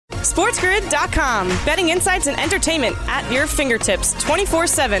SportsGrid.com. Betting insights and entertainment at your fingertips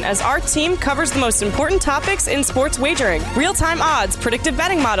 24/7 as our team covers the most important topics in sports wagering. Real-time odds, predictive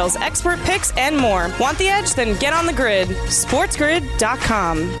betting models, expert picks, and more. Want the edge? Then get on the grid.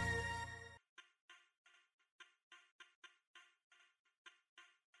 SportsGrid.com.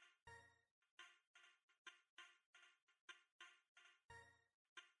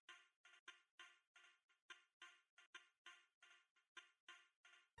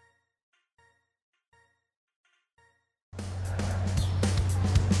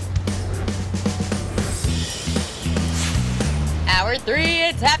 Hour 3,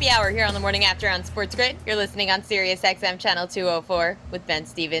 it's happy hour here on the morning after on Sports Grid. You're listening on Sirius XM channel 204 with Ben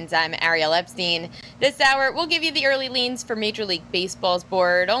Stevens. I'm Ariel Epstein. This hour, we'll give you the early leans for Major League Baseball's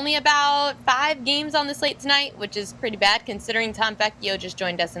board. Only about 5 games on the slate tonight, which is pretty bad considering Tom Vecchio just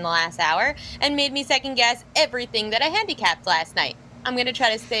joined us in the last hour and made me second guess everything that I handicapped last night. I'm going to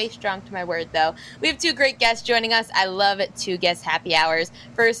try to stay strong to my word, though. We have 2 great guests joining us. I love 2 guest happy hours.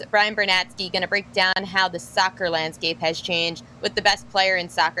 First, Brian Bernatsky going to break down how the soccer landscape has changed with the best player in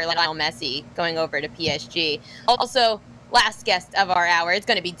soccer, Lionel Messi, going over to PSG. Also, last guest of our hour, it's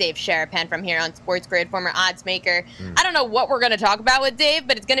going to be Dave Sharapan from here on Sports Grid, former odds maker. I don't know what we're going to talk about with Dave,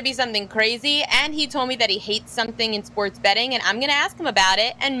 but it's going to be something crazy. And he told me that he hates something in sports betting, and I'm going to ask him about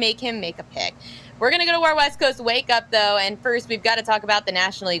it and make him make a pick. We're going to go to our West Coast wake-up, though, and first we've got to talk about the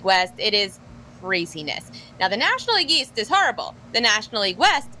National League West. It is craziness. Now, the National League East is horrible. The National League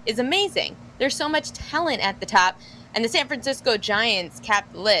West is amazing. There's so much talent at the top, and the San Francisco Giants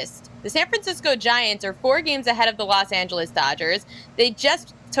cap the list. The San Francisco Giants are 4 games ahead of the Los Angeles Dodgers. They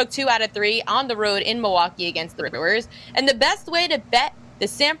just took 2 out of 3 on the road in Milwaukee against the Brewers, and the best way to bet the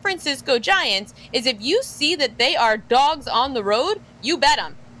San Francisco Giants is if you see that they are dogs on the road, you bet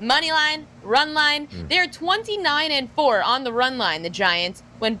them. Money line, run line. They're 29-4 on the run line, the Giants,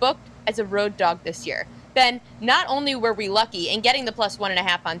 when booked as a road dog this year. Ben, not only were we lucky in getting the plus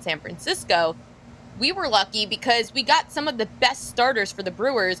 1.5 on San Francisco, we were lucky because we got some of the best starters for the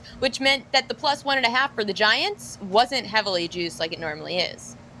Brewers, which meant that the plus 1.5 for the Giants wasn't heavily juiced like it normally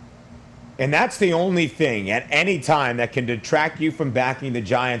is. And that's the only thing at any time that can detract you from backing the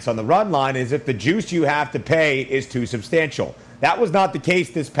Giants on the run line is if the juice you have to pay is too substantial. That was not the case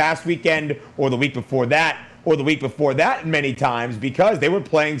this past weekend or the week before that or the week before that many times because they were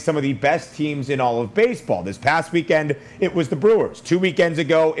playing some of the best teams in all of baseball. This past weekend, it was the Brewers. 2 weekends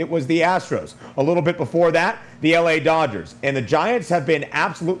ago, it was the Astros. A little bit before that, the LA Dodgers. And the Giants have been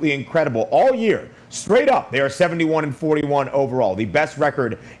absolutely incredible all year. Straight up, they are 71-41 overall, the best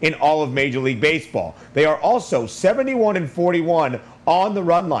record in all of Major League Baseball. They are also 71-41 on the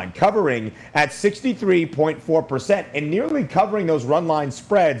run line, covering at 63.4% and nearly covering those run line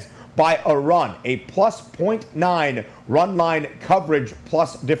spreads by a run, a plus 0.9 run line coverage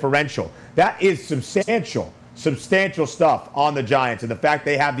plus differential. That is substantial stuff on the Giants. And the fact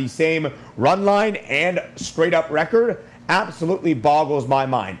they have the same run line and straight up record absolutely boggles my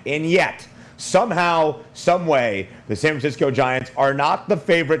mind. And yet, somehow, some way, the San Francisco Giants are not the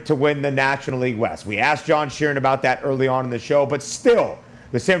favorite to win the National League West. We asked John Sheeran about that early on in the show, but still,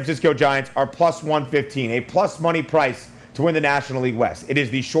 the San Francisco Giants are plus 115, a plus money price to win the National League West. It is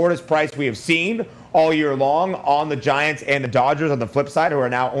the shortest price we have seen all year long on the Giants and the Dodgers on the flip side, who are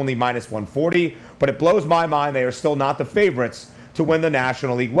now only minus 140, but it blows my mind they are still not the favorites to win the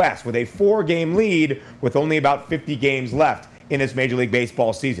National League West with a 4-game lead with only about 50 games left in this Major League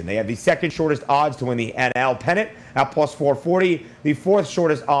Baseball season. They have the second shortest odds to win the NL pennant at plus 440. The 4th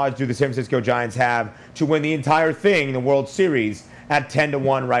shortest odds do the San Francisco Giants have to win the entire thing, the World Series, at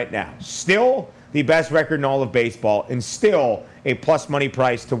 10-1 right now. Still the best record in all of baseball and still a plus money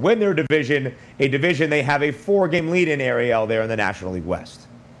price to win their division, a division they have a 4-game lead in, Ariel, there in the National League West.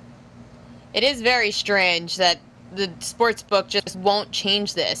 It is very strange that the sports book just won't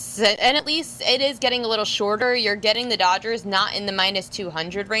change this. And at least it is getting a little shorter. You're getting the Dodgers not in the minus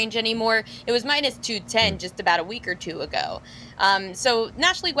 200 range anymore. It was minus 210 just about a week or 2 ago. So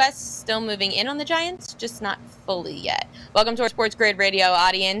National League West still moving in on the Giants, just not fully yet. Welcome to our Sports Grid radio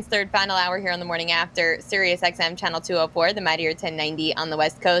audience. Third final hour here on the morning after Sirius XM channel 204, the mightier 1090 on the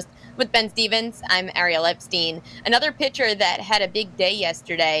West Coast. With Ben Stevens, I'm Ariel Epstein. Another pitcher that had a big day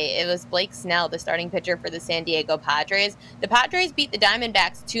yesterday, it was Blake Snell, the starting pitcher for the San Diego Padres. The Padres beat the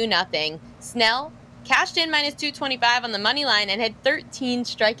Diamondbacks 2-0. Snell cashed in minus 225 on the money line and had 13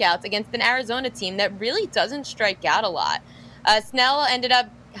 strikeouts against an Arizona team that really doesn't strike out a lot. Snell ended up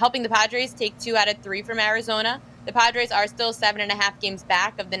helping the Padres take 2 out of 3 from Arizona. The Padres are still 7.5 games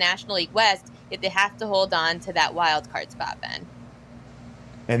back of the National League West, yet they have to hold on to that wild card spot, Ben.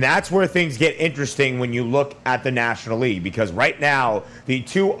 And that's where things get interesting when you look at the National League, because right now, the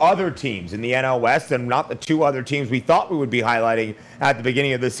two other teams in the NL West, and not the two other teams we thought we would be highlighting at the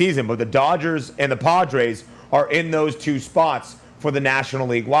beginning of the season, but the Dodgers and the Padres are in those two spots for the National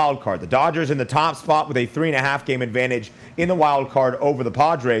League wild card. The Dodgers in the top spot with a 3.5 game advantage in the wild card over the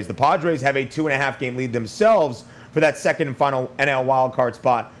Padres. The Padres have a 2.5 game lead themselves for that second and final NL wild card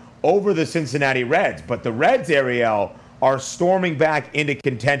spot over the Cincinnati Reds. But the Reds, Ariel, are storming back into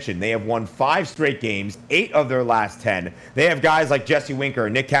contention. They have won 5 straight games, 8 of their last 10. They have guys like Jesse Winker,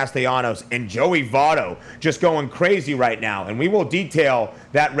 Nick Castellanos, and Joey Votto just going crazy right now. And we will detail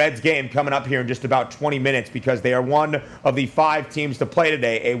that Reds game coming up here in just about 20 minutes, because they are one of the 5 teams to play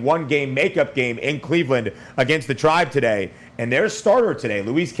today, a 1-game makeup game in Cleveland against the Tribe today. And their starter today,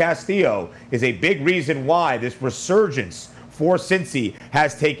 Luis Castillo, is a big reason why this resurgence for Cincy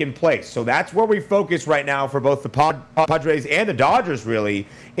has taken place. So that's where we focus right now for both the Padres and the Dodgers, really,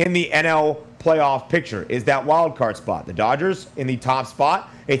 in the NL playoff picture, is that wild card spot. The Dodgers in the top spot,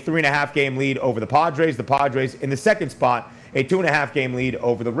 a 3.5 game lead over the Padres. The Padres in the second spot, a 2.5 game lead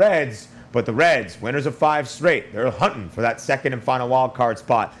over the Reds. But the Reds, winners of 5 straight, they're hunting for that second and final wild card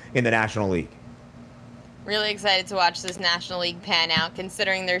spot in the National League. Really excited to watch this National League pan out,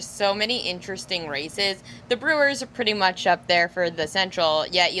 considering there's so many interesting races. The Brewers are pretty much up there for the Central,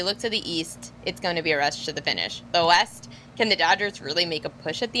 yet you look to the East, it's going to be a rush to the finish. The West, can the Dodgers really make a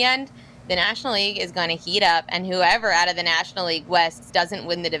push at the end? The National League is going to heat up, and whoever out of the National League West doesn't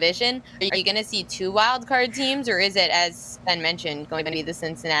win the division, are you going to see 2 wild card teams, or is it, as Ben mentioned, going to be the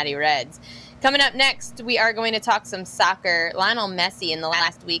Cincinnati Reds? Coming up next, we are going to talk some soccer. Lionel Messi in the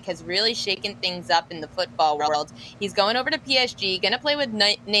last week has really shaken things up in the football world. He's going over to PSG, going to play with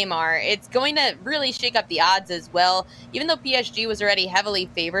Neymar. It's going to really shake up the odds as well. Even though PSG was already heavily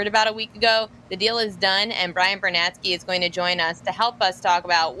favored about a week ago, the deal is done, and Brian Bernatsky is going to join us to help us talk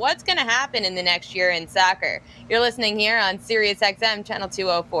about what's going to happen in the next year in soccer. You're listening here on Sirius XM, Channel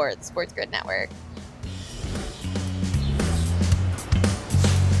 204, the Sports Grid Network.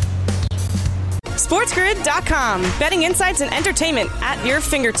 SportsGrid.com. Betting insights and entertainment at your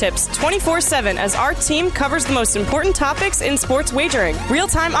fingertips 24/7 as our team covers the most important topics in sports wagering.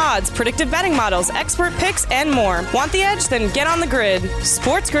 Real-time odds, predictive betting models, expert picks, and more. Want the edge? Then get on the grid.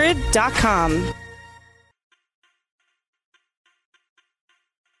 SportsGrid.com.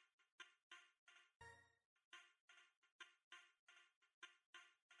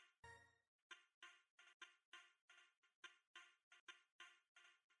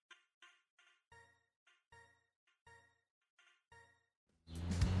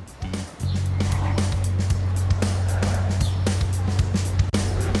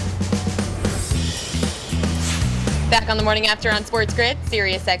 Back on the morning after on Sports Grid,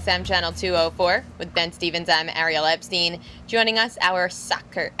 Sirius XM Channel 204. With Ben Stevens, I'm Ariel Epstein. Joining us, our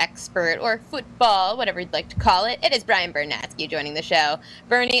soccer expert, or football, whatever you'd like to call it. It is Brian Bernatsky joining the show.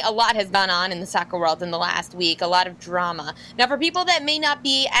 Bernie, a lot has gone on in the soccer world in the last week, a lot of drama. Now, for people that may not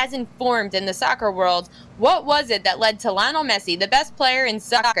be as informed in the soccer world, what was it that led to Lionel Messi, the best player in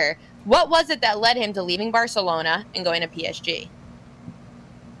soccer, what was it that led him to leaving Barcelona and going to PSG?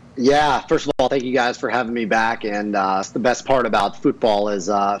 Yeah, first of all, thank you guys for having me back. And the best part about football is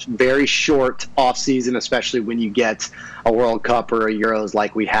very short off season, especially when you get a World Cup or a Euros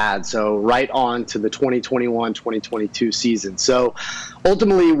like we had. So right on to the 2021-2022 season. So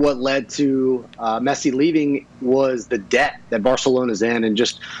ultimately what led to Messi leaving was the debt that Barcelona's in and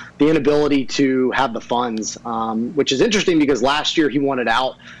just the inability to have the funds, which is interesting because last year he wanted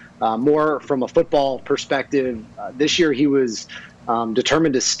out more from a football perspective. This year he was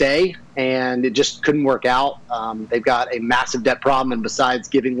determined to stay, and it just couldn't work out. They've got a massive debt problem, and besides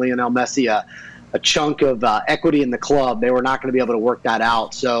giving Lionel Messi a chunk of equity in the club, they were not going to be able to work that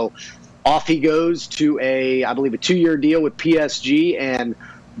out. So off he goes to I believe, a 2-year deal with PSG, and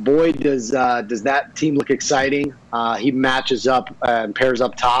boy, does that team look exciting. He matches up and pairs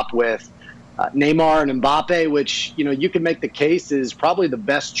up top with Neymar and Mbappe, which, you can make the case is probably the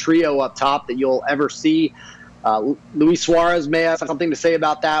best trio up top that you'll ever see. Luis Suarez may have something to say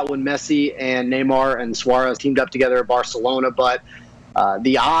about that when Messi and Neymar and Suarez teamed up together at Barcelona, but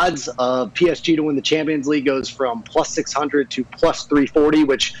the odds of PSG to win the Champions League goes from plus 600 to plus 340,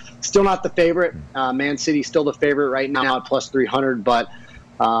 which still not the favorite. Man City still the favorite right now at plus 300, but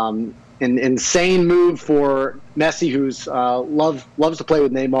an insane move for Messi, who's loves to play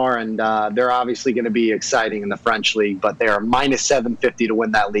with Neymar, and they're obviously going to be exciting in the French league, but they are minus 750 to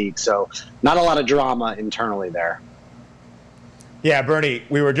win that league, so not a lot of drama internally there. Yeah, Bernie,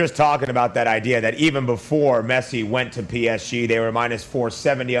 we were just talking about that idea that even before Messi went to PSG, they were minus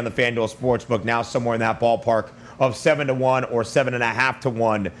 470 on the FanDuel Sportsbook, now somewhere in that ballpark of 7-1 or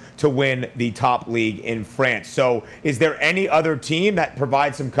 7.5-1 to win the top league in France. So is there any other team that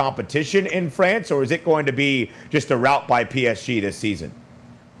provides some competition in France, or is it going to be just a rout by PSG this season?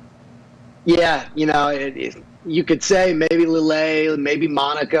 Yeah, you could say maybe Lille, maybe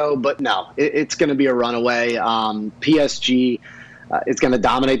Monaco, but no, it's going to be a runaway. PSG is going to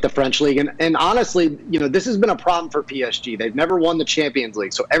dominate the French league. And honestly, this has been a problem for PSG. They've never won the Champions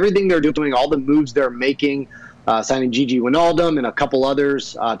League. So everything they're doing, all the moves they're making, signing Gigi Wijnaldum and a couple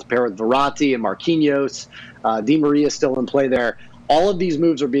others to pair with Verratti and Marquinhos, Di Maria still in play there. All of these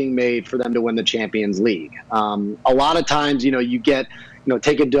moves are being made for them to win the Champions League. A lot of times, you get –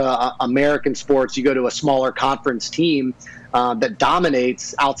 take it to American sports, you go to a smaller conference team that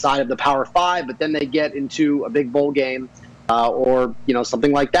dominates outside of the Power Five, but then they get into a big bowl game or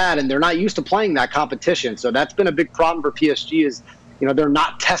something like that, and they're not used to playing that competition. So that's been a big problem for PSG is, they're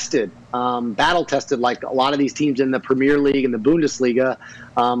not tested, battle tested like a lot of these teams in the Premier League and the Bundesliga,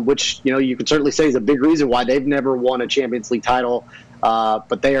 which, you could certainly say is a big reason why they've never won a Champions League title.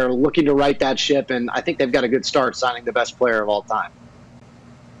 But they are looking to right that ship, and I think they've got a good start signing the best player of all time.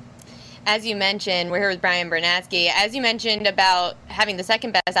 As you mentioned, we're here with Brian Bernatsky. As you mentioned about having the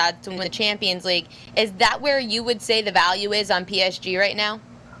second best odds to win the Champions League, is that where you would say the value is on PSG right now?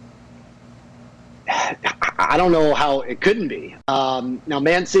 I don't know how it couldn't be. Now,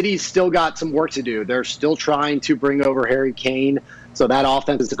 Man City's still got some work to do. They're still trying to bring over Harry Kane, so that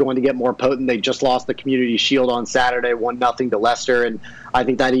offense is going to get more potent. They just lost the Community Shield on Saturday, 1-0 to Leicester, and I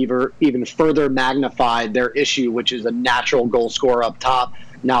think that even further magnified their issue, which is a natural goal scorer up top,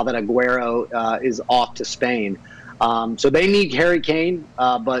 now that Aguero is off to Spain. So they need Harry Kane,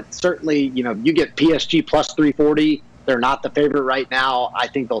 but certainly, you get PSG plus 340. They're not the favorite right now. I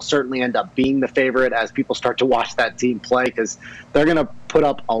think they'll certainly end up being the favorite as people start to watch that team play because they're going to put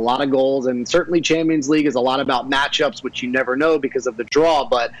up a lot of goals. And certainly Champions League is a lot about matchups, which you never know because of the draw.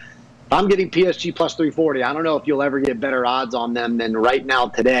 But if I'm getting PSG plus 340, I don't know if you'll ever get better odds on them than right now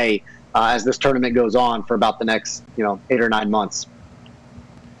today as this tournament goes on for about the next 8 or 9 months.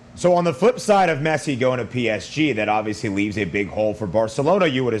 So on the flip side of Messi going to PSG, that obviously leaves a big hole for Barcelona,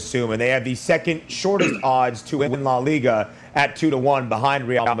 you would assume, and they have the second shortest odds to win La Liga at 2-1 behind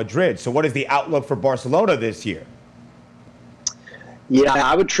Real Madrid. So what is the outlook for Barcelona this year? Yeah,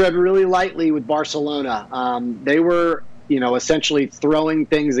 I would tread really lightly with Barcelona. They were, essentially throwing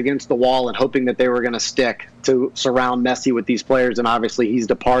things against the wall and hoping that they were going to stick to surround Messi with these players, and obviously he's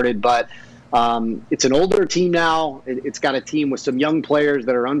departed, but it's an older team now. It's got a team with some young players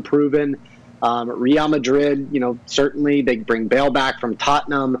that are unproven. Real Madrid, certainly they bring Bale back from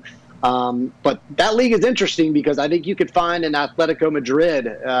Tottenham. But that league is interesting because I think you could find an Atletico Madrid,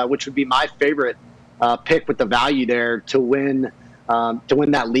 which would be my favorite pick with the value there to win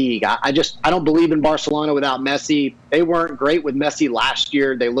that league. I don't believe in Barcelona without Messi. They weren't great with Messi last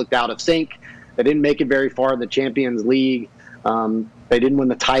year. They looked out of sync. They didn't make it very far in the Champions League. They didn't win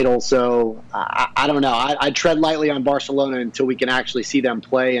the title, so I don't know. I tread lightly on Barcelona until we can actually see them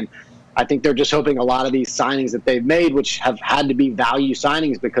play, and I think they're just hoping a lot of these signings that they've made, which have had to be value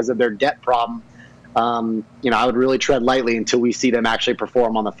signings because of their debt problem, I would really tread lightly until we see them actually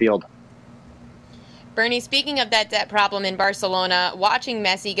perform on the field. Bernie, speaking of that debt problem in Barcelona, watching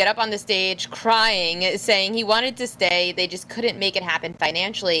Messi get up on the stage crying, saying he wanted to stay, they just couldn't make it happen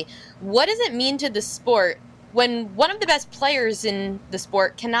financially. What does it mean to the sport when one of the best players in the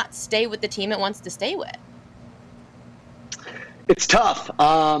sport cannot stay with the team it wants to stay with? It's tough.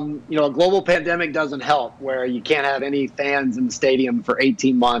 A global pandemic doesn't help where you can't have any fans in the stadium for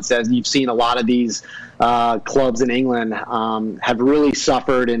 18 months, as you've seen a lot of these clubs in England have really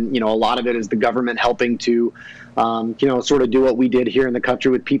suffered. And, a lot of it is the government helping to, sort of do what we did here in the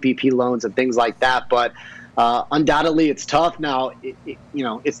country with PPP loans and things like that. But undoubtedly it's tough. Now,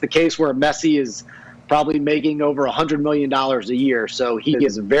 it's the case where Messi is probably making over $100 million a year. So he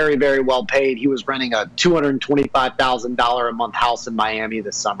is very, very well paid. He was renting a $225,000 a month house in Miami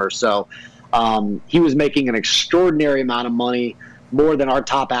this summer. So he was making an extraordinary amount of money, more than our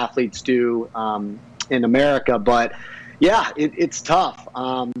top athletes do in America. But yeah, it's tough.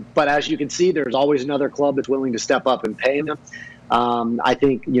 But as you can see, there's always another club that's willing to step up and pay him. I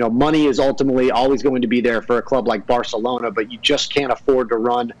think, money is ultimately always going to be there for a club like Barcelona, but you just can't afford to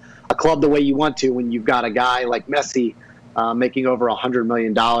run a club the way you want to when you've got a guy like Messi making over $100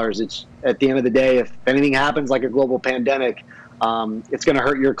 million. It's at the end of the day, if anything happens like a global pandemic, it's going to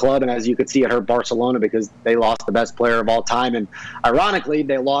hurt your club. And as you could see, it hurt Barcelona because they lost the best player of all time. And ironically,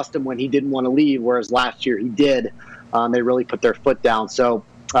 they lost him when he didn't want to leave, whereas last year he did. They really put their foot down. So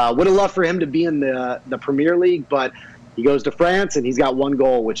would have loved for him to be in the Premier League, but he goes to France and he's got one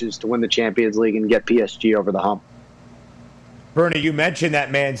goal, which is to win the Champions League and get PSG over the hump. Bernie, you mentioned that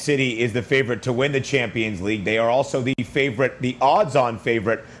Man City is the favorite to win the Champions League. They are also the odds-on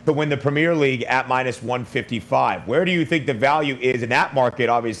favorite to win the Premier League at minus 155. Where do you think the value is in that market?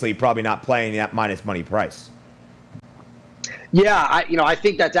 Obviously, probably not playing that minus money price. Yeah, I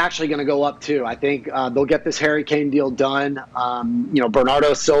think that's actually going to go up too. I think they'll get this Harry Kane deal done.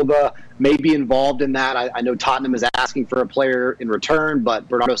 Bernardo Silva may be involved in that. I know Tottenham is asking for a player in return, but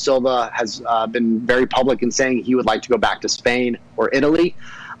Bernardo Silva has been very public in saying he would like to go back to Spain or Italy.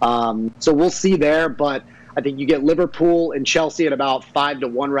 So we'll see there, but I think you get Liverpool and Chelsea at about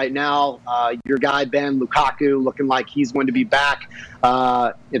 5-1 right now. Your guy, Ben Lukaku, looking like he's going to be back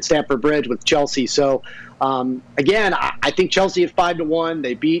at Stamford Bridge with Chelsea. So, again, I think Chelsea at 5-1.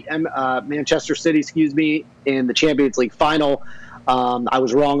 They beat Manchester City, in the Champions League final. I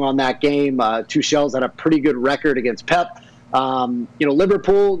was wrong on that game. Tuchel's had a pretty good record against Pep.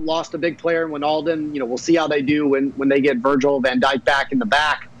 Liverpool lost a big player in Wijnaldum. We'll see how they do when they get Virgil van Dijk back in the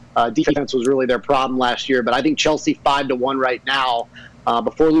back. Defense was really their problem last year, but I think Chelsea 5-1 right now,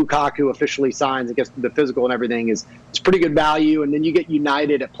 before Lukaku officially signs and gets the physical and everything, is pretty good value. And then you get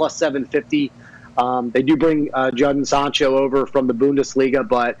United at plus 750. They do bring Jadon Sancho over from the Bundesliga,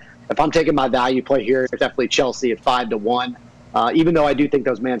 but if I'm taking my value play here, it's definitely Chelsea at 5-1. Even though I do think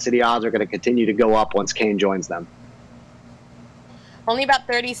those Man City odds are going to continue to go up once Kane joins them. Only about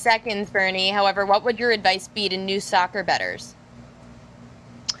 30 seconds, Bernie. However, what would your advice be to new soccer bettors?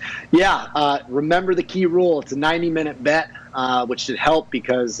 Yeah, remember the key rule. It's a 90-minute bet, which should help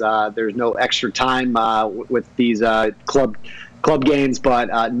because there's no extra time with these club games.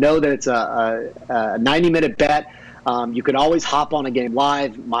 But know that it's a 90-minute bet. You can always hop on a game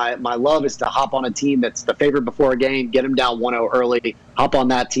live. My love is to hop on a team that's the favorite before a game, get them down 1-0 early, hop on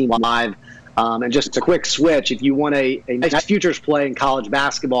that team live. And just a quick switch, if you want a nice futures play in college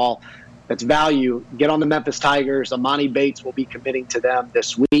basketball, that's value, get on the Memphis Tigers. Amani Bates will be committing to them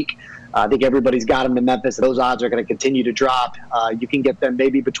this week. I think everybody's got them in Memphis. Those odds are going to continue to drop. You can get them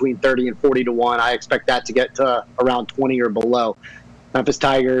maybe between 30 and 40-1. I expect that to get to around 20 or below. Memphis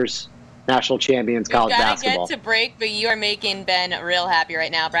Tigers, national champions, college basketball. You got to get to break, but you are making Ben real happy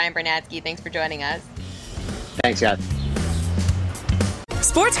right now. Brian Bernatsky, thanks for joining us. Thanks, guys.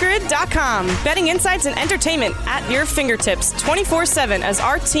 SportsGrid.com. Betting insights and entertainment at your fingertips 24/7 as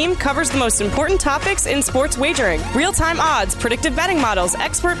our team covers the most important topics in sports wagering. Real-time odds, predictive betting models,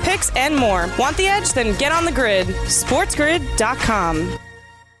 expert picks, and more. Want the edge? Then get on the grid. SportsGrid.com.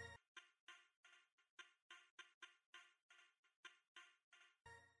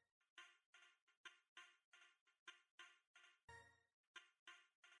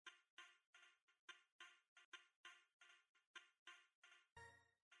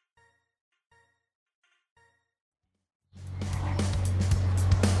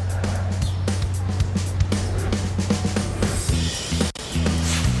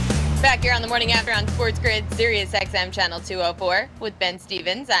 Back here on the morning after on Sports Grid, Sirius XM Channel 204 with Ben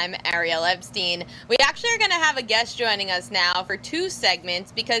Stevens. I'm Ariel Epstein. We actually are going to have a guest joining us now for 2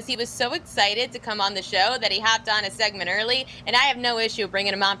 segments because he was so excited to come on the show that he hopped on a segment early, and I have no issue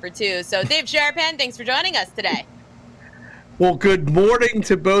bringing him on for 2. So Dave Sharapan, thanks for joining us today. Well, good morning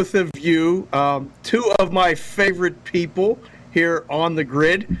to both of you. 2 of my favorite people here on the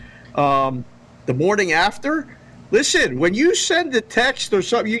grid. The morning after. Listen, when you send a text or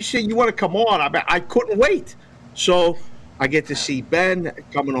something, you say you want to come on, I couldn't wait. So I get to see Ben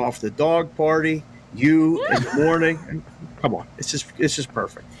coming off the dog party, you in the morning. Come on, this is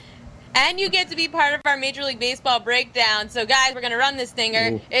perfect. And you get to be part of our Major League Baseball breakdown. So, guys, we're going to run this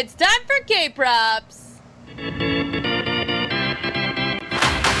stinger. Ooh. It's time for K-Props.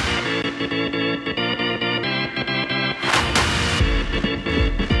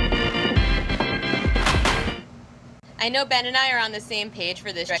 I know Ben and I are on the same page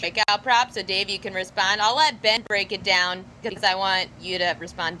for this strikeout prop, so Dave, you can respond. I'll let Ben break it down because I want you to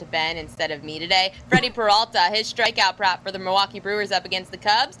respond to Ben instead of me today. Freddie Peralta, his strikeout prop for the Milwaukee Brewers up against the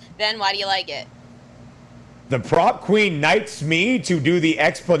Cubs. Ben, why do you like it? The prop queen knights me to do the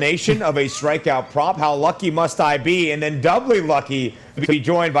explanation of a strikeout prop. How lucky must I be? And then doubly lucky to be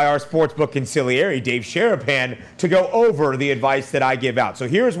joined by our sportsbook consigliere, Dave Sharapan, to go over the advice that I give out. So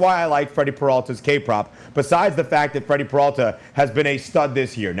here's why I like Freddie Peralta's K-prop, besides the fact that Freddie Peralta has been a stud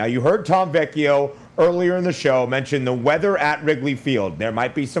this year. Now, you heard Tom Vecchio earlier in the show mention the weather at Wrigley Field. There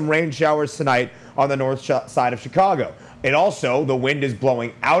might be some rain showers tonight on the north side of Chicago. And also, the wind is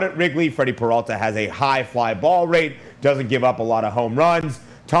blowing out at Wrigley. Freddie Peralta has a high fly ball rate, doesn't give up a lot of home runs.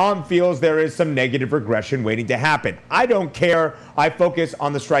 Tom feels there is some negative regression waiting to happen. I don't care. I focus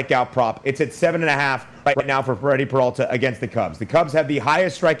on the strikeout prop. It's at 7.5 right now for Freddie Peralta against the Cubs. The Cubs have the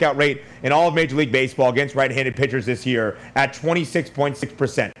highest strikeout rate in all of Major League Baseball against right-handed pitchers this year at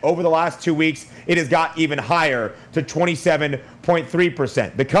 26.6%. Over the last 2 weeks, it has got even higher to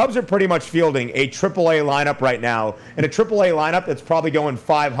 27.3%. The Cubs are pretty much fielding a AAA lineup right now, and a AAA lineup that's probably going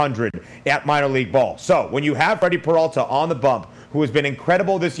 500 at minor league ball. So when you have Freddie Peralta on the bump, who has been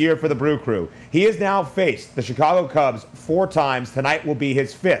incredible this year for the Brew Crew, he has now faced the Chicago Cubs 4 times. Tonight will be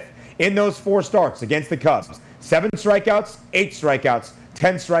his 5th. In those 4 starts against the Cubs, 7 strikeouts, 8 strikeouts,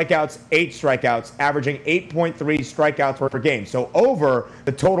 10 strikeouts, 8 strikeouts, averaging 8.3 strikeouts per game. So over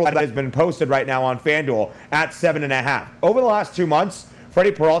the total that has been posted right now on FanDuel at 7.5. Over the last 2 months,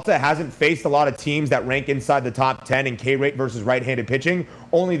 Freddie Peralta hasn't faced a lot of teams that rank inside the top 10 in K rate versus right-handed pitching.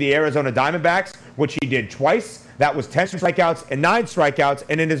 Only the Arizona Diamondbacks, which he did twice. That was 10 strikeouts and 9 strikeouts.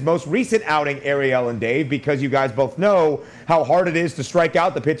 And in his most recent outing, Ariel and Dave, because you guys both know how hard it is to strike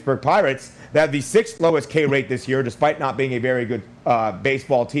out the Pittsburgh Pirates, that have the 6th lowest K rate this year, despite not being a very good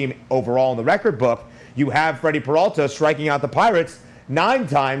baseball team overall in the record book. You have Freddie Peralta striking out the Pirates 9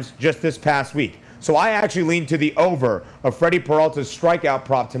 times just this past week. So I actually lean to the over of Freddie Peralta's strikeout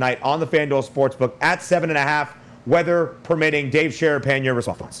prop tonight on the FanDuel Sportsbook at 7.5, weather permitting. Dave Sharapan, your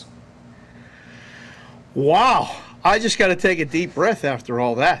response. Wow. I just got to take a deep breath after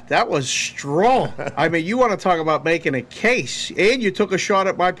all that. That was strong. I mean, you want to talk about making a case, and you took a shot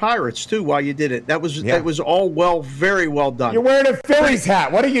at my Pirates too while you did it. That was all very well done. You're wearing a Phillies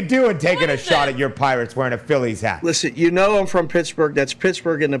hat. What are you doing taking a shot at your Pirates wearing a Phillies hat? Listen, you know I'm from Pittsburgh. That's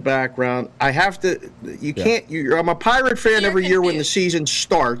Pittsburgh in the background. I have to. You can't. I'm a Pirate fan every year when the season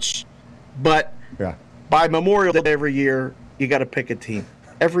starts, but by Memorial Day every year, you got to pick a team.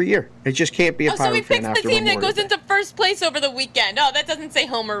 Every year. It just can't be a Pirate fan after Memorial Day. So he picks the team that goes into first place over the weekend. Oh, that doesn't say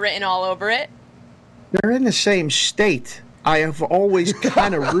Homer written all over it. They're in the same state. I have always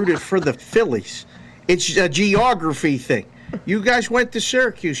kind of rooted for the Phillies. It's a geography thing. You guys went to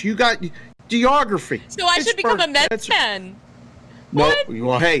Syracuse. You got geography. So I should become a Mets fan. No,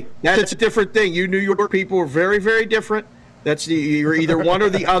 well, hey, that's a different thing. You New York people are very, very different. You're either one or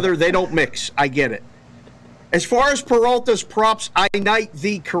the other. They don't mix. I get it. As far as Peralta's props, I knight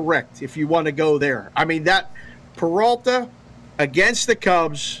thee correct if you want to go there. I mean, that Peralta against the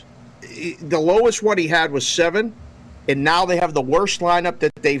Cubs, the lowest one he had was 7, and now they have the worst lineup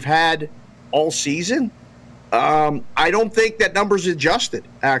that they've had all season. I don't think that number's adjusted,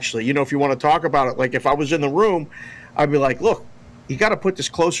 actually. You know, if you want to talk about it, like if I was in the room, I'd be like, look, you got to put this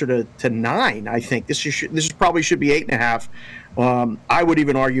closer to 9, I think. This probably should be 8.5. I would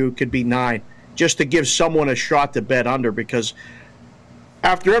even argue it could be 9. Just to give someone a shot to bet under, because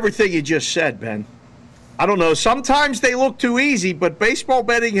after everything you just said, Ben, I don't know. Sometimes they look too easy, but baseball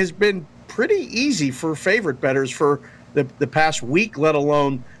betting has been pretty easy for favorite bettors for the past week, let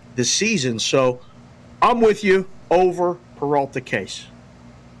alone the season. So I'm with you over Peralta case.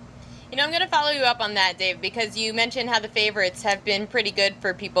 You know, I'm going to follow you up on that, Dave, because you mentioned how the favorites have been pretty good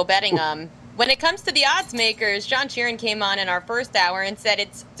for people betting them. When it comes to the odds makers, John Sheeran came on in our first hour and said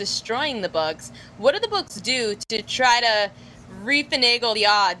it's destroying the books. What do the books do to try to refinagle the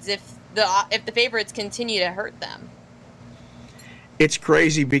odds if the favorites continue to hurt them? It's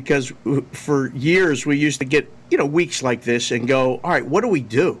crazy because for years we used to get, weeks like this and go, all right, what do we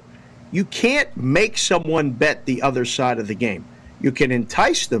do? You can't make someone bet the other side of the game. You can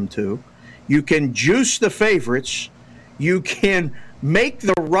entice them to. You can juice the favorites. You can make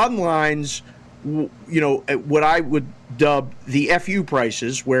the run lines, what I would dub the FU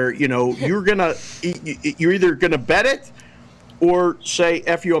prices, where, you're either going to bet it or say,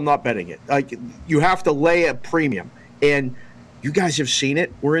 FU, I'm not betting it. Like, you have to lay a premium. And you guys have seen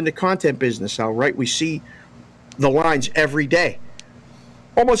it. We're in the content business now, right? We see the lines every day.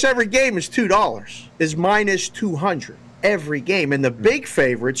 Almost every game is $2, is minus 200 every game. And the big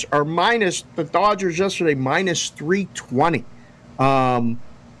favorites are minus, the Dodgers yesterday, minus 320.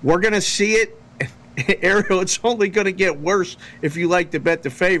 We're going to see it. Ariel, it's only going to get worse if you like to bet the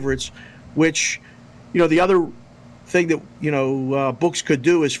favorites, which, the other thing that, books could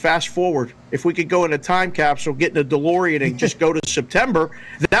do is fast forward. If we could go in a time capsule, get in a DeLorean and just go to September,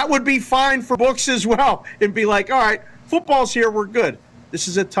 that would be fine for books as well. And be like, all right, football's here, we're good. This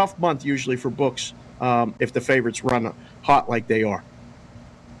is a tough month usually for books if the favorites run hot like they are.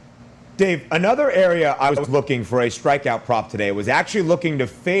 Dave, another area I was looking for a strikeout prop today was actually looking to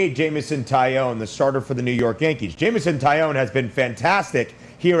fade Jameson Taillon, the starter for the New York Yankees. Jameson Taillon has been fantastic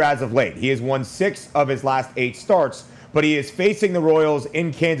here as of late. He has won 6 of his last 8 starts, but he is facing the Royals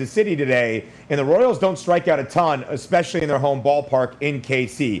in Kansas City today, and the Royals don't strike out a ton, especially in their home ballpark in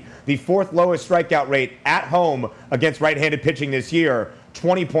KC. The fourth lowest strikeout rate at home against right-handed pitching this year,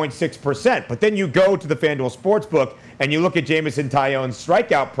 20.6%. But then you go to the FanDuel Sportsbook and you look at Jameson Taillon's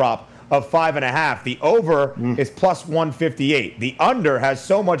strikeout prop of 5.5. The over is plus 158. The under has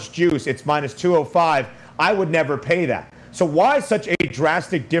so much juice, it's minus 205. I would never pay that. So why such a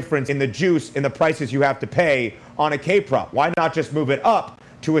drastic difference in the juice in the prices you have to pay on a K prop? Why not just move it up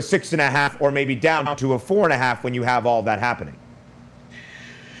to a 6.5 or maybe down to a 4.5 when you have all that happening?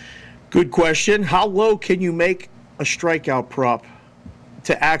 Good question. How low can you make a strikeout prop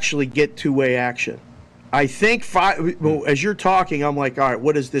to actually get two-way action? I think as you're talking, I'm like, all right,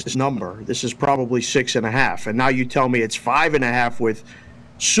 what is this number? This is probably 6.5. And now you tell me it's 5.5 with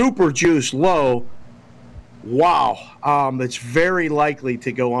super juice low. Wow. It's very likely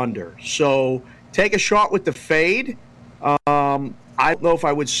to go under. So take a shot with the fade. I don't know if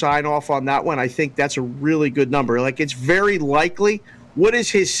I would sign off on that one. I think that's a really good number. Like, it's very likely. What is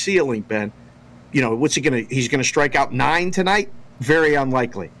his ceiling, Ben? What's he going to – he's going to strike out 9 tonight? Very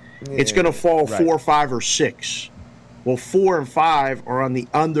unlikely. Yeah, it's going to fall 4, 5, or 6. Well, 4 and 5 are on the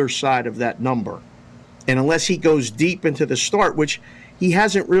underside of that number. And unless he goes deep into the start, which he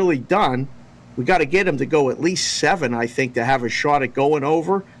hasn't really done, we got to get him to go at least 7, I think, to have a shot at going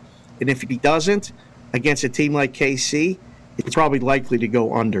over. And if he doesn't, against a team like KC, it's probably likely to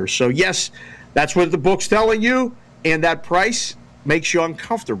go under. So, yes, that's what the book's telling you, and that price makes you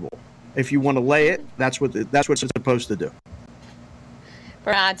uncomfortable. If you want to lay it, that's what it's supposed to do.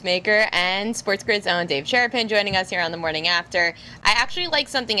 For odds maker and Sports Grid's own Dave Cherapin joining us here on the morning after. I actually like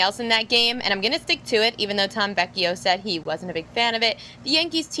something else in that game, and I'm going to stick to it, even though Tom Vecchio said he wasn't a big fan of it. The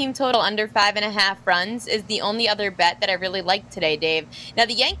Yankees team total under 5.5 runs is the only other bet that I really like today, Dave. Now,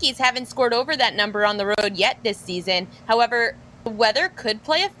 the Yankees haven't scored over that number on the road yet this season. However, the weather could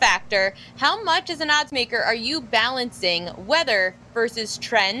play a factor. How much as an odds maker are you balancing weather versus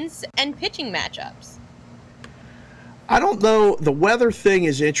trends and pitching matchups? I don't know. The weather thing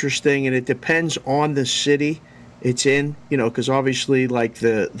is interesting, and it depends on the city it's in, because obviously, like,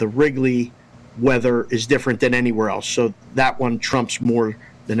 the Wrigley weather is different than anywhere else. So that one trumps more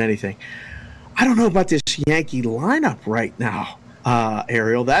than anything. I don't know about this Yankee lineup right now,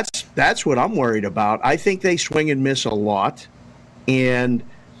 Ariel. That's what I'm worried about. I think they swing and miss a lot, and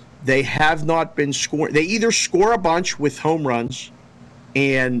they have not been scoring. They either score a bunch with home runs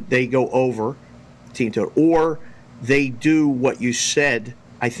and they go over team total, or they do what you said.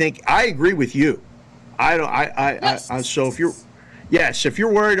 I think I agree with you. So if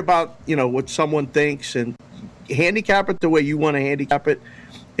you're worried about, what someone thinks, and handicap it the way you want to handicap it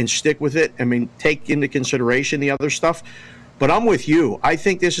and stick with it. I mean, take into consideration the other stuff. But I'm with you. I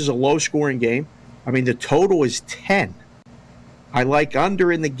think this is a low scoring game. I mean, the total is 10. I like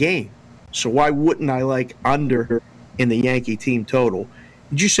under in the game. So why wouldn't I like under in the Yankee team total?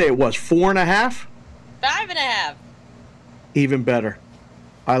 Did you say it was 4.5? 5.5. Even better.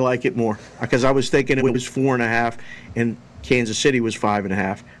 I like it more because I was thinking it was 4.5 and Kansas City was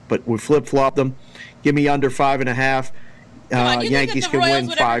 5.5, but we flip-flopped them. Give me under 5.5. Yankees can win 5-2.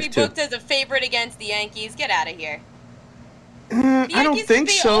 Would ever be booked as a favorite against the Yankees? Get out of here. I don't think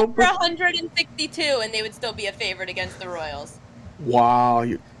so. Over 162, and they would still be a favorite against the Royals. Wow.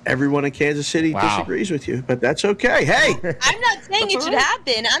 Everyone in Kansas City disagrees with you, but that's okay. Hey! I'm not saying it should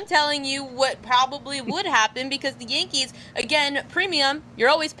happen. I'm telling you what probably would happen because the Yankees, again, premium. You're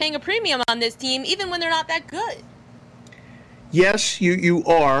always paying a premium on this team, even when they're not that good. Yes, you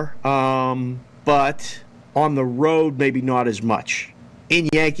are, but on the road, maybe not as much. In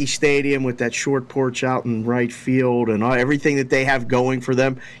Yankee Stadium with that short porch out in right field and everything that they have going for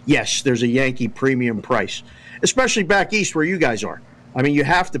them, yes, there's a Yankee premium price, especially back east where you guys are. I mean, you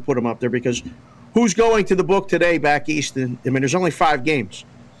have to put them up there because who's going to the book today back east? There's only 5 games.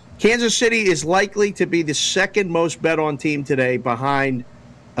 Kansas City is likely to be the second most bet on team today behind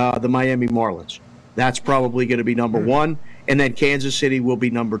the Miami Marlins. That's probably going to be number 1, and then Kansas City will be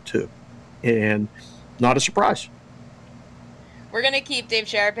number 2. And not a surprise. We're going to keep Dave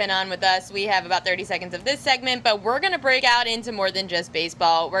Cherapin on with us. We have about 30 seconds of this segment, but we're going to break out into more than just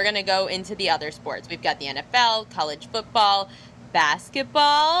baseball. We're going to go into the other sports. We've got the NFL, college football,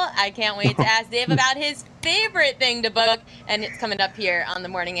 basketball. I can't wait to ask Dave about his favorite thing to book, and it's coming up here on the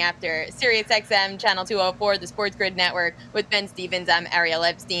morning after. Sirius XM, Channel 204, the Sports Grid Network. With Ben Stevens, I'm Ariel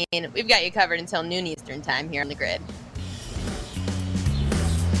Epstein. We've got you covered until noon Eastern time here on the Grid.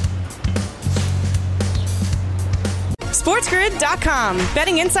 SportsGrid.com.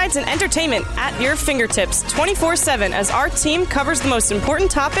 Betting insights and entertainment at your fingertips 24/7 as our team covers the most important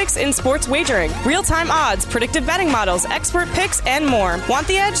topics in sports wagering. Real-time odds, predictive betting models, expert picks, and more. Want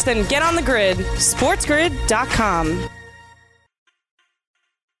the edge? Then get on the grid. SportsGrid.com.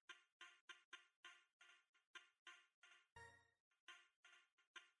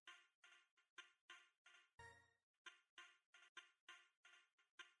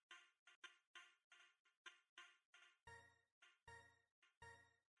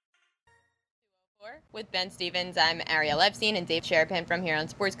 With Ben Stevens, I'm Ariel Epstein and Dave Sherapan from here on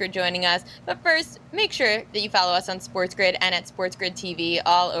Sports Grid joining us. But first, make sure that you follow us on Sports Grid and at Sports Grid TV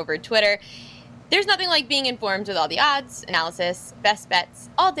all over Twitter. There's nothing like being informed with all the odds, analysis, best bets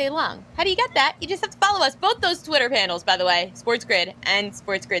all day long. How do you get that? You just have to follow us. Both those Twitter handles, by the way, Sports Grid and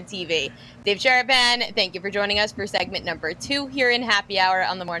Sports Grid TV. Dave Sherapan, thank you for joining us for segment number 2 here in Happy Hour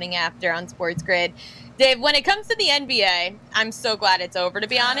on the morning after on Sports Grid. Dave, when it comes to the NBA, I'm so glad it's over, to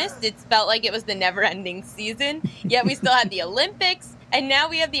be honest. It's felt like it was the never-ending season, yet we still had the Olympics, and now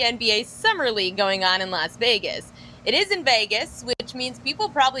we have the NBA Summer League going on in Las Vegas. It is in Vegas, which means people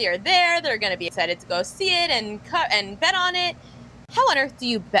probably are there. They're going to be excited to go see it and bet on it. How on earth do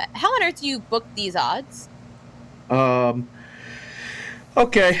you bet? How on earth do you book these odds?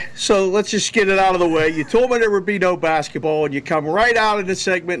 Okay, so let's just get it out of the way. You told me there would be no basketball, and you come right out of the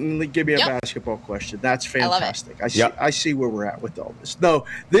segment and give me a basketball question. That's fantastic. I see where we're at with all this. No,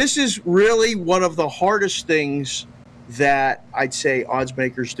 this is really one of the hardest things that I'd say odds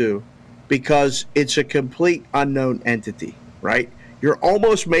makers do, because it's a complete unknown entity, right? You're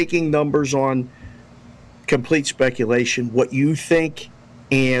almost making numbers on complete speculation, what you think,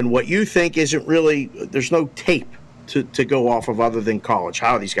 and what you think isn't really, there's no tape to go off of other than college.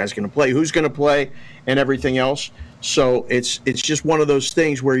 How are these guys going to play? Who's going to play? And everything else. So it's just one of those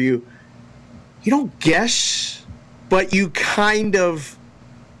things where you don't guess, but you kind of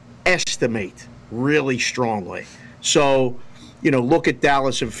estimate really strongly. So, look at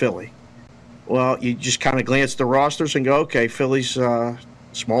Dallas and Philly. Well, you just kind of glance at the rosters and go, okay, Philly's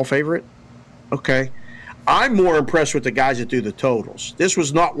small favorite. Okay. I'm more impressed with the guys that do the totals. This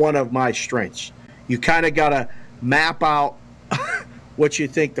was not one of my strengths. You kind of got to map out what you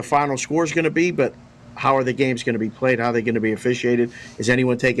think the final score is going to be, but how are the games going to be played? How are they going to be officiated? Is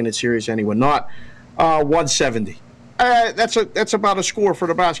anyone taking it serious? Anyone not? 170. That's about a score for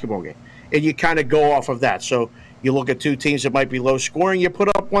the basketball game. And you kind of go off of that. So you look at two teams that might be low scoring, you put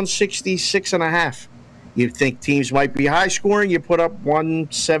up 166.5. You think teams might be high scoring, you put up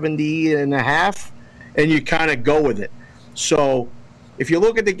 170.5, and you kind of go with it. So if you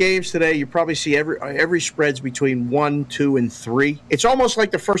look at the games today, you probably see every spread's between 1, 2, and 3. It's almost like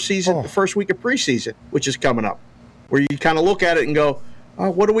the first week of preseason, which is coming up, where you kind of look at it and go,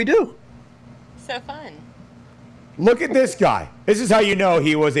 what do we do? So fun. Look at this guy. This is how you know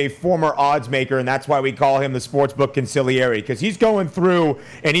he was a former odds maker, and that's why we call him the sportsbook consigliere, because he's going through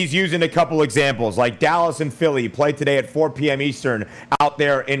and he's using a couple examples, like Dallas and Philly played today at 4 p.m. Eastern out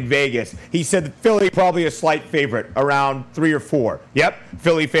there in Vegas. He said Philly probably a slight favorite, around 3 or 4. Yep,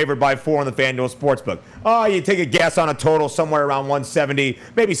 Philly favored by 4 on the FanDuel Sportsbook. You take a guess on a total somewhere around 170,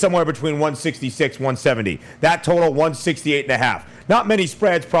 maybe somewhere between 166, 170. That total, 168.5. Not many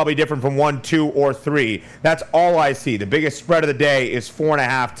spreads, probably different from 1, 2, or 3. That's all I see. The biggest spread of the day is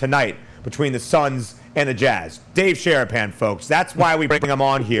 4.5 tonight between the Suns and the Jazz. Dave Sherapan, folks. That's why we bring him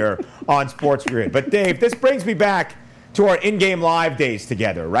on here on Sports Grid. But, Dave, this brings me back to our in-game live days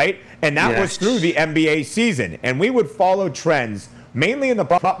together, right? And that was through the NBA season. And we would follow trends, mainly in the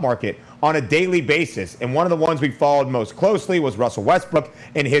prop market, on a daily basis. And one of the ones we followed most closely was Russell Westbrook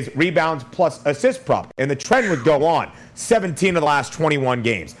and his rebounds plus assist prop. And the trend would go on. 17 of the last 21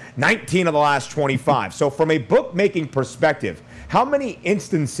 games, 19 of the last 25. So from a bookmaking perspective, how many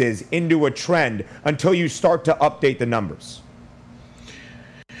instances into a trend until you start to update the numbers?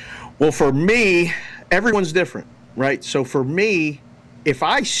 Well, for me, everyone's different, right? So for me, if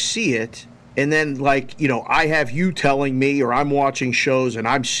I see it, and then I have you telling me, or I'm watching shows and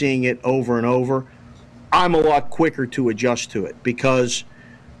I'm seeing it over and over, I'm a lot quicker to adjust to it, because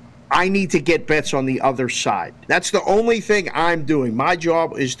I need to get bets on the other side. That's the only thing I'm doing. My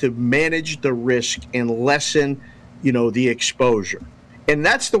job is to manage the risk and lessen, the exposure. And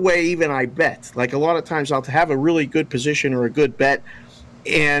that's the way even I bet. Like a lot of times I'll have a really good position or a good bet,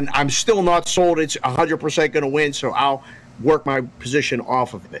 and I'm still not sold it's 100% going to win, so I'll work my position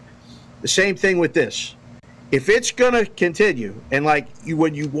off of it. The same thing with this. If it's going to continue, and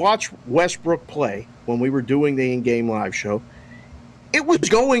when you watch Westbrook play, when we were doing the in-game live show, it was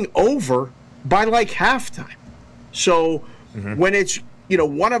going over by halftime. So when it's,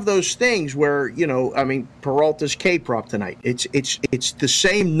 one of those things where, Peralta's K-prop tonight. It's the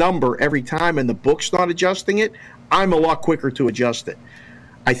same number every time, and the book's not adjusting it. I'm a lot quicker to adjust it.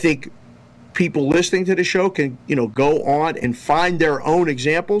 I think people listening to the show can, go on and find their own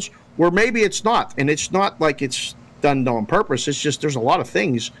examples where maybe it's not. And it's not like it's done on purpose. It's just there's a lot of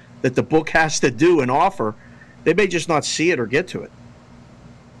things that the book has to do and offer. They may just not see it or get to it.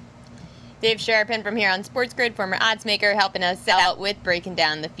 Dave Sharpin from here on Sports Grid, former odds maker, helping us out with breaking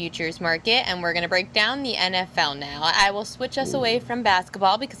down the futures market. And we're going to break down the NFL now. I will switch us away from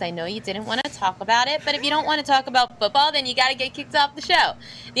basketball because I know you didn't want to talk about it. But if you don't want to talk about football, then you got to get kicked off the show.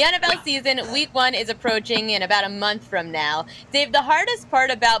 The NFL season, week 1, is approaching in about a month from now. Dave, the hardest part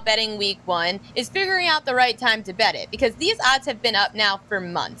about betting week 1 is figuring out the right time to bet it because these odds have been up now for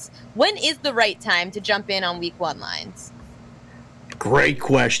months. When is the right time to jump in on week 1 lines? Great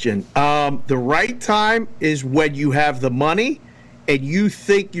question. The right time is when you have the money and you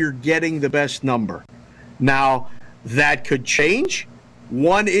think you're getting the best number. Now, that could change.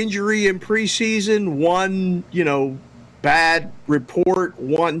 One injury in preseason, one, bad report,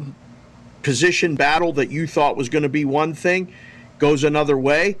 one position battle that you thought was going to be one thing goes another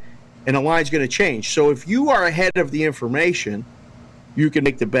way, and the line's going to change. So if you are ahead of the information, you can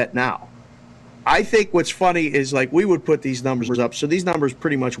make the bet now. I think what's funny is we would put these numbers up. So these numbers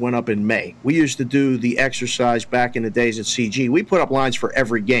pretty much went up in May. We used to do the exercise back in the days at CG. We put up lines for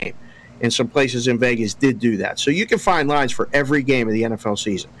every game. And some places in Vegas did do that. So you can find lines for every game of the NFL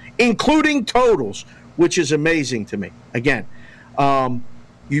season, including totals, which is amazing to me. Again,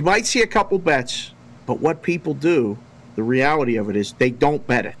 you might see a couple bets, but what people do, the reality of it is they don't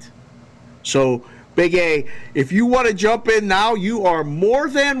bet it. So, Big A, if you want to jump in now, you are more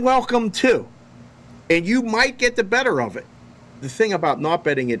than welcome to. And you might get the better of it. The thing about not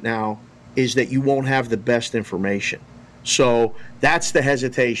betting it now is that you won't have the best information. So that's the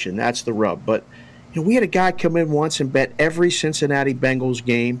hesitation. That's the rub. But we had a guy come in once and bet every Cincinnati Bengals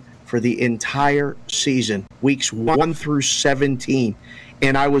game for the entire season, weeks 1 through 17.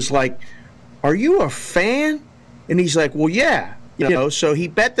 And I was like, are you a fan? And he's like, well, yeah. So he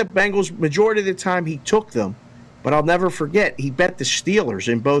bet the Bengals majority of the time he took them. But I'll never forget, he bet the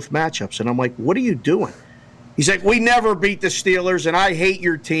Steelers in both matchups. And I'm like, what are you doing? He's like, we never beat the Steelers, and I hate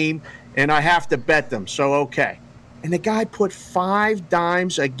your team, and I have to bet them. So, okay. And the guy put 5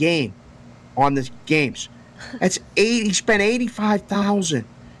 dimes a game on the games. That's he spent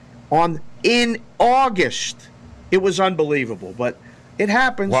 $85,000 in August. It was unbelievable, but it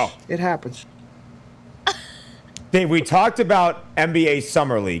happens. Wow. It happens. Dave, we talked about NBA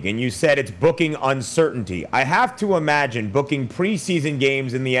Summer League, and you said it's booking uncertainty. I have to imagine booking preseason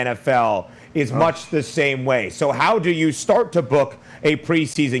games in the NFL is much the same way. So how do you start to book a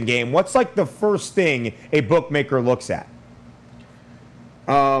preseason game? What's the first thing a bookmaker looks at?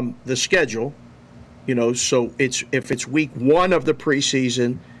 The schedule. So if it's week 1 of the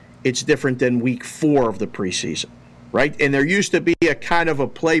preseason, it's different than week 4 of the preseason, right? And there used to be a kind of a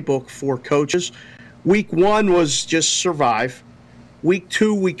playbook for coaches. Week 1 was just survive. Week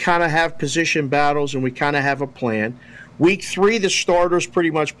 2, we kind of have position battles and we kind of have a plan. Week 3, the starters pretty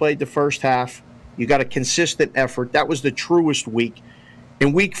much played the first half. You got a consistent effort. That was the truest week.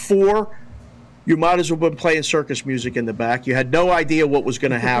 In week 4, you might as well have been playing circus music in the back. You had no idea what was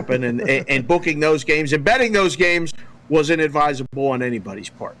going to happen, and booking those games and betting those games wasn't advisable on anybody's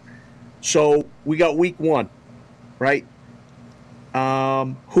part. So we got week 1, right?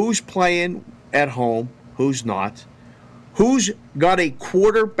 Who's playing at home, who's not, who's got a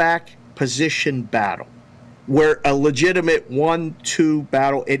quarterback position battle where a legitimate 1-2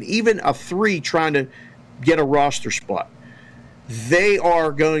 battle and even a 3 trying to get a roster spot, they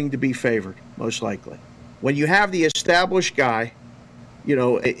are going to be favored most likely. When you have the established guy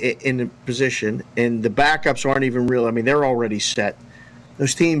in the position and the backups aren't even real, they're already set,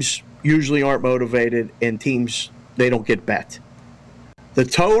 those teams usually aren't motivated, and teams, they don't get bet. The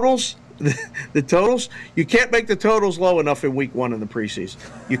totals, you can't make the totals low enough in week 1 in the preseason.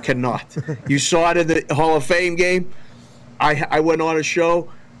 You cannot. You saw it in the Hall of Fame game. I went on a show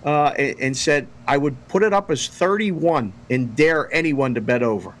and said I would put it up as 31 and dare anyone to bet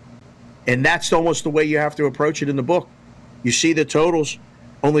over. And that's almost the way you have to approach it in the book. You see the totals.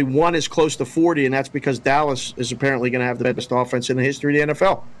 Only one is close to 40, and that's because Dallas is apparently going to have the best offense in the history of the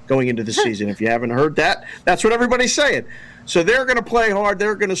NFL going into the season. If you haven't heard that, that's what everybody's saying. So they're going to play hard.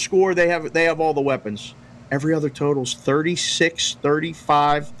 They're going to score. They have all the weapons. Every other total's 36,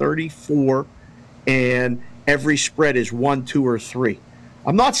 35, 34, and every spread is 1, 2, or 3.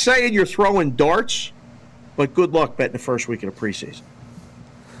 I'm not saying you're throwing darts, but good luck betting the first week of the preseason.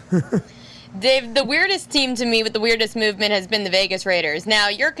 Dave, the weirdest team to me with the weirdest movement has been the Vegas Raiders. Now,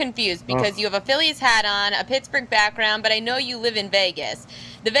 you're confused because you have a Phillies hat on, a Pittsburgh background, but I know you live in Vegas.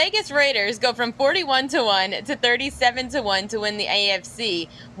 The Vegas Raiders go from 41-1 to 37-1 to win the AFC.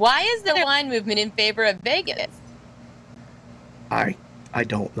 Why is the line movement in favor of Vegas? I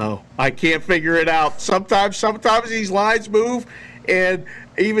don't know. I can't figure it out. Sometimes these lines move, and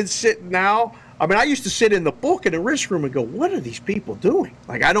even sitting now, I mean, I used to sit in the book in the risk room and go, what are these people doing?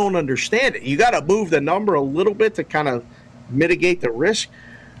 Like, I don't understand it. You got to move the number a little bit to kind of mitigate the risk.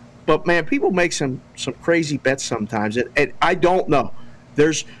 But, man, people make some crazy bets sometimes. And I don't know.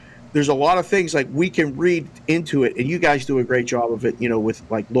 There's a lot of things, like, we can read into it, and you guys do a great job of it, you know, with,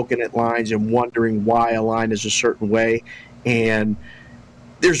 like, looking at lines and wondering why a line is a certain way. And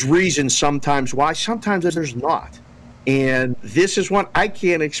there's reasons sometimes why, sometimes there's not. And this is one I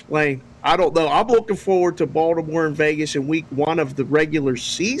can't explain. I don't know. I'm looking forward to Baltimore and Vegas in week 1 of the regular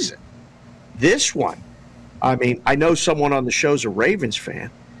season. This one, I mean, I know someone on the show's a Ravens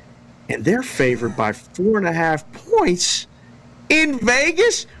fan, and they're favored by 4.5 points in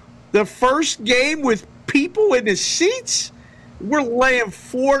Vegas. The first game with people in the seats, we're laying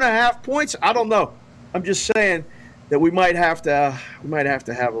 4.5 points. I don't know. I'm just saying that we might have to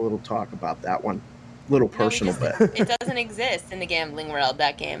have a little talk about that one. Little personal bet. It doesn't exist in the gambling world,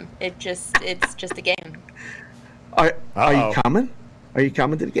 that game. It's just a game. Are you coming? Are you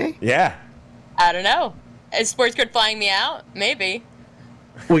coming to the game? Yeah. I don't know. Is Sports Grid flying me out? Maybe.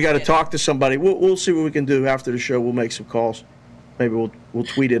 We got to talk to somebody. We'll see what we can do after the show. We'll make some calls. Maybe we'll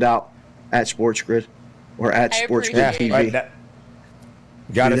tweet it out at Sports Grid or at Sports Grid TV. Right,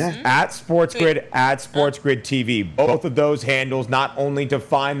 got us at SportsGrid, at SportsGrid TV. Both of those handles, not only to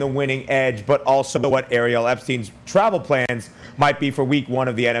find the winning edge, but also what Ariel Epstein's travel plans might be for week 1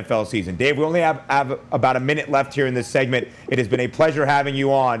 of the NFL season. Dave, we only have about a minute left here in this segment. It has been a pleasure having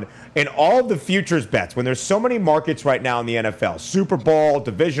you on. In all of the futures bets, when there's so many markets right now in the NFL, Super Bowl,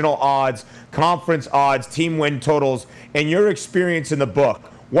 divisional odds, conference odds, team win totals, in your experience in the book,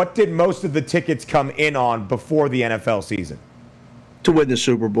 what did most of the tickets come in on before the NFL season? To win the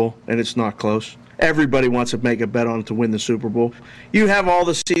Super Bowl, and it's not close. Everybody wants to make a bet on it to win the Super Bowl. You have all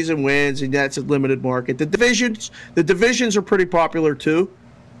the season wins, and that's a limited market. The divisions are pretty popular too,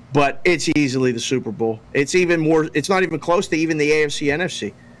 but it's easily the Super Bowl. It's even more. It's not even close to even the AFC,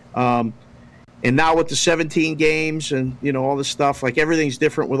 NFC. And now with the 17 games and all this stuff, like everything's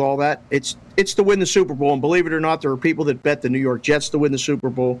different with all that. It's to win the Super Bowl, and believe it or not, there are people that bet the New York Jets to win the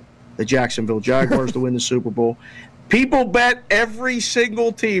Super Bowl, the Jacksonville Jaguars to win the Super Bowl. People bet every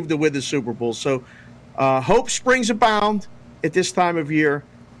single team to win the Super Bowl. So hope springs abound at this time of year.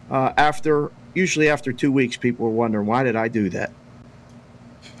 Usually after 2 weeks, people are wondering, why did I do that?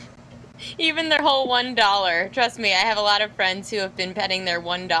 Even their whole $1. Trust me, I have a lot of friends who have been betting their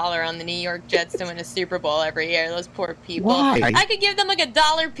 $1 on the New York Jets to win a Super Bowl every year. Those poor people. Why? I could give them like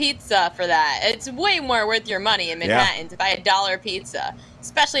 $1 pizza for that. It's way more worth your money in Manhattan to buy $1 pizza,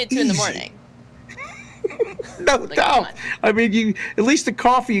 especially at 2 in the morning. No doubt. I mean, at least the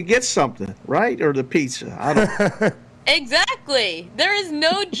coffee, you get something, right? Or the pizza. I don't. Exactly. There is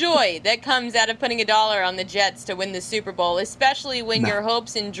no joy that comes out of putting $1 on the Jets to win the Super Bowl, especially when your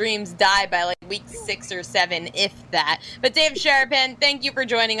hopes and dreams die by like week 6 or 7, if that. But Dave Sharapan, thank you for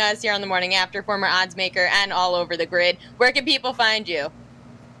joining us here on The Morning After, former odds maker and all over the grid. Where can people find you?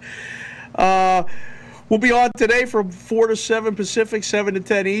 We'll be on today from 4 to 7 Pacific, 7 to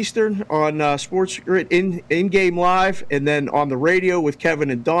 10 Eastern on Sports Grid in-game live, and then on the radio with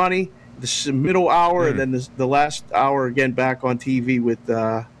Kevin and Donnie, the middle hour, and then the last hour again back on TV with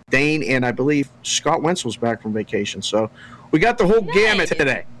Dane, and I believe Scott Wenzel's back from vacation. So we got the whole gamut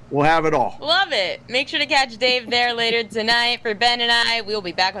today. We'll have it all. Love it. Make sure to catch Dave there later tonight. For Ben and I, we will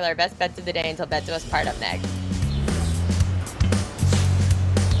be back with our best bets of the day until Bet to Us part up next.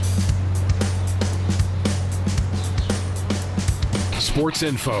 Sports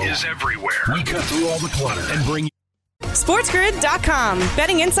info is everywhere. We cut through all the clutter and bring you SportsGrid.com.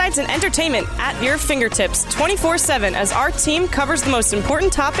 Betting insights and entertainment at your fingertips 24/7 as our team covers the most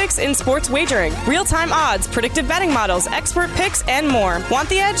important topics in sports wagering. Real-time odds, predictive betting models, expert picks, and more. Want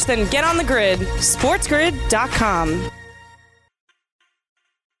the edge? Then get on the grid. SportsGrid.com.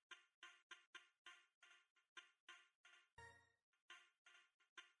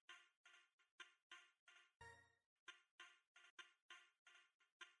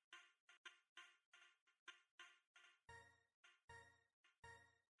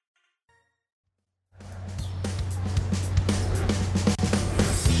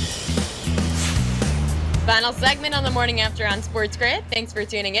 Final segment on the morning after on Sports Grid. Thanks for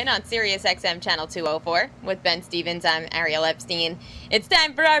tuning in on Sirius XM Channel 204. With Ben Stevens, I'm Ariel Epstein. It's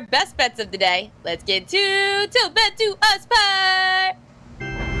time for our best bets of the day. Let's get to Bet to Us Pie.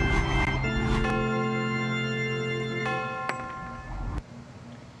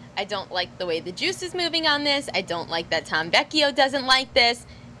 I don't like the way the juice is moving on this. I don't like that Tom Vecchio doesn't like this.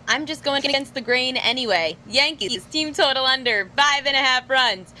 I'm just going against the grain anyway. Yankees, team total under 5.5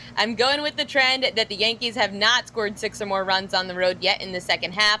 runs. I'm going with the trend that the Yankees have not scored 6 or more runs on the road yet in the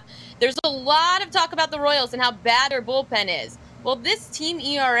second half. There's a lot of talk about the Royals and how bad their bullpen is. Well, this team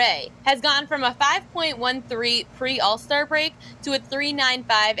ERA has gone from a 5.13 pre-All-Star break to a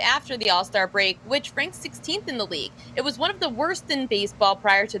 3.95 after the All-Star break, which ranks 16th in the league. It was one of the worst in baseball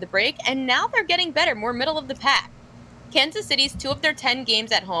prior to the break, and now they're getting better, more middle of the pack. Kansas City's 2 of their 10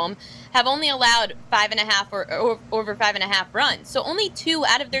 games at home have only allowed 5.5 or over 5.5 runs. So only 2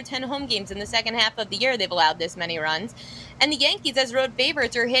 out of their 10 home games in the second half of the year they've allowed this many runs. And the Yankees, as road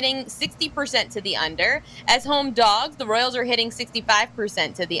favorites, are hitting 60% to the under. As home dogs, the Royals are hitting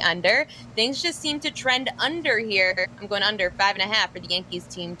 65% to the under. Things just seem to trend under here. I'm going under 5.5 for the Yankees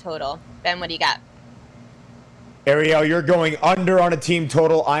team total. Ben, what do you got? Ariel, you're going under on a team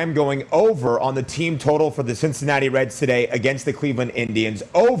total. I'm going over on the team total for the Cincinnati Reds today against the Cleveland Indians.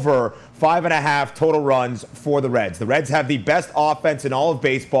 Over 5.5 total runs for the Reds. The Reds have the best offense in all of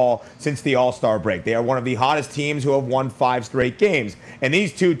baseball since the All-Star break. They are one of the hottest teams who have won 5 straight games. And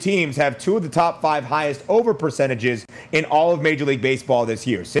these two teams have 2 of the top 5 highest over percentages in all of Major League Baseball this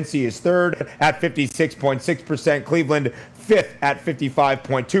year. Cincy is 3rd at 56.6%. Cleveland 5th at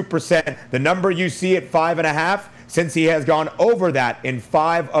 55.2%. The number you see at 5.5, since he has gone over that in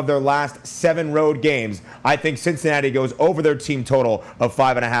 5 of their last 7 road games, I think Cincinnati goes over their team total of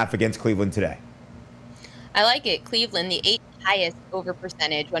 5.5 against Cleveland today. I like it. Cleveland, the 8th highest over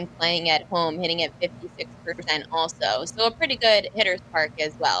percentage when playing at home, hitting at 56% also. So a pretty good hitter's park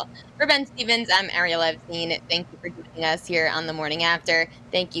as well. For Ben Stevens, I'm Ariel Epstein. Thank you for joining us here on the morning after.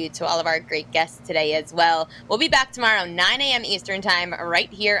 Thank you to all of our great guests today as well. We'll be back tomorrow, 9 a.m. Eastern time,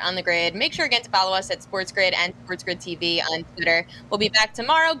 right here on the Grid. Make sure again to follow us at Sports Grid and Sports Grid TV on Twitter. We'll be back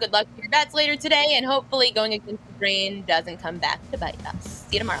tomorrow. Good luck with your bets later today, and hopefully going against the grain doesn't come back to bite us.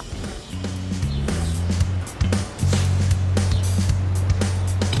 See you tomorrow.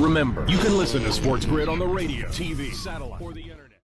 Remember, you can listen to Sports Grid on the radio, TV, satellite, or the internet.